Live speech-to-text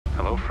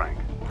Hello, Frank.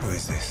 Who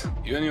is this?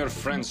 You and your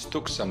friends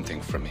took something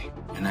from me,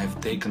 and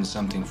I've taken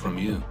something from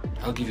you.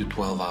 I'll give you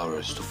 12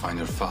 hours to find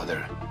your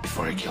father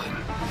before I kill him.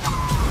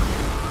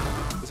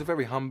 It was a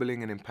very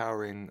humbling and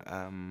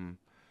empowering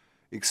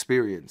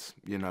experience,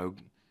 you know.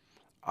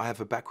 I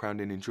have a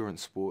background in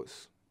endurance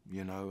sports,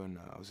 you know, and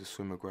I was a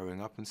swimmer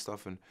growing up and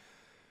stuff,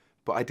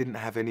 but I didn't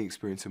have any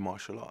experience in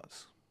martial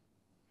arts.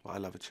 But I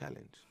love a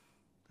challenge,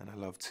 and I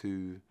love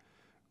to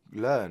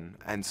learn.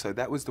 And so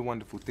that was the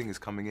wonderful thing, is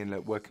coming in,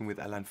 like, working with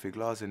Alain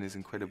Figlaz and his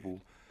incredible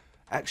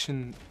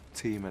action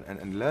team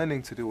and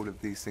learning to do all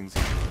of these things.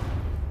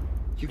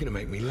 You're gonna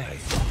make me late,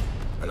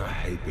 and I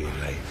hate being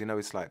late. You know,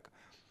 it's like,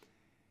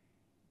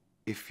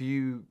 if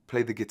you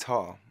play the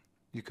guitar,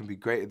 you can be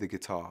great at the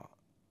guitar,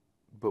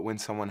 but when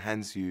someone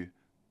hands you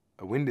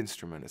a wind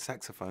instrument, a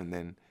saxophone,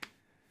 then,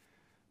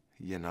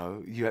 you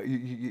know,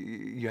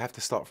 you have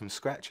to start from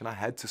scratch, and I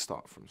had to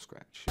start from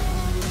scratch. 5,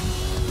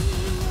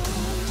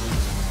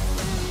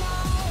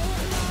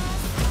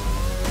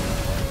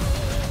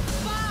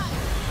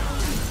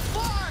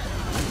 4,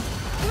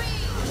 3,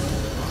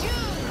 2,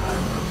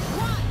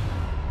 1.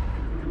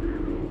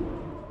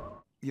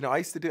 You know, I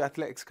used to do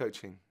athletics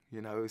coaching.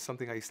 You know, it was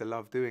something I used to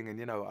love doing, and,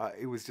 you know,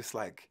 it was just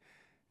like,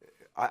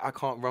 I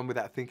can't run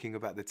without thinking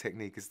about the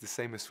technique. It's the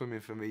same as swimming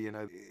for me, you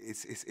know.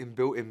 It's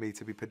inbuilt in me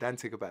to be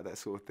pedantic about that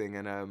sort of thing.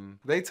 And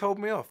they told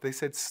me off. They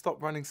said,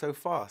 stop running so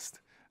fast.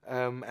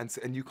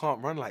 And you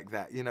can't run like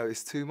that, you know,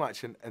 it's too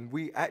much. And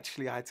I had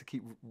to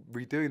keep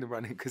redoing the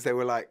running, because they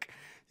were like,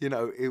 you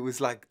know, it was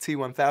like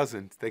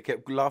T1000. They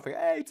kept laughing,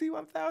 hey,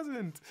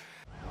 T1000.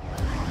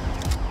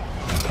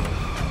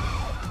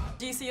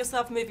 Do you see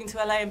yourself moving to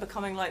LA and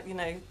becoming, like, you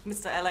know,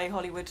 Mr. LA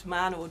Hollywood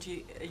man, or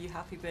are you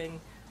happy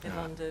being in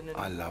London?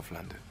 I love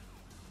London.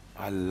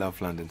 I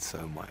love London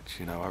so much,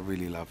 you know, I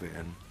really love it.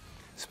 And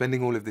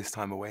spending all of this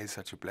time away is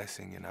such a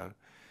blessing, you know.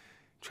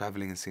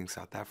 Traveling and seeing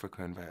South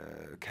Africa and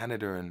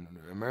Canada and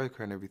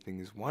America and everything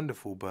is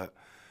wonderful, but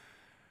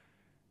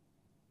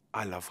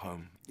I love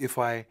home. If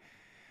I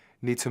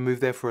need to move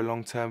there for a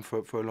long term,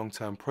 for a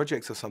long-term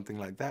projects or something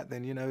like that,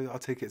 then, you know, I'll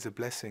take it as a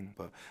blessing.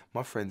 But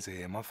my friends are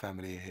here, my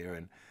family are here,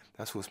 and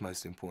that's what's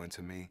most important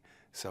to me.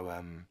 So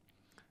I'm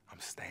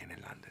staying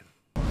in London.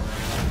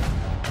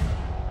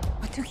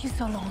 What took you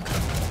so long?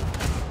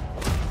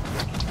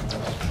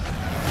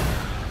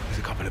 There's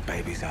a couple of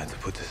babies I had to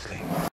put to sleep.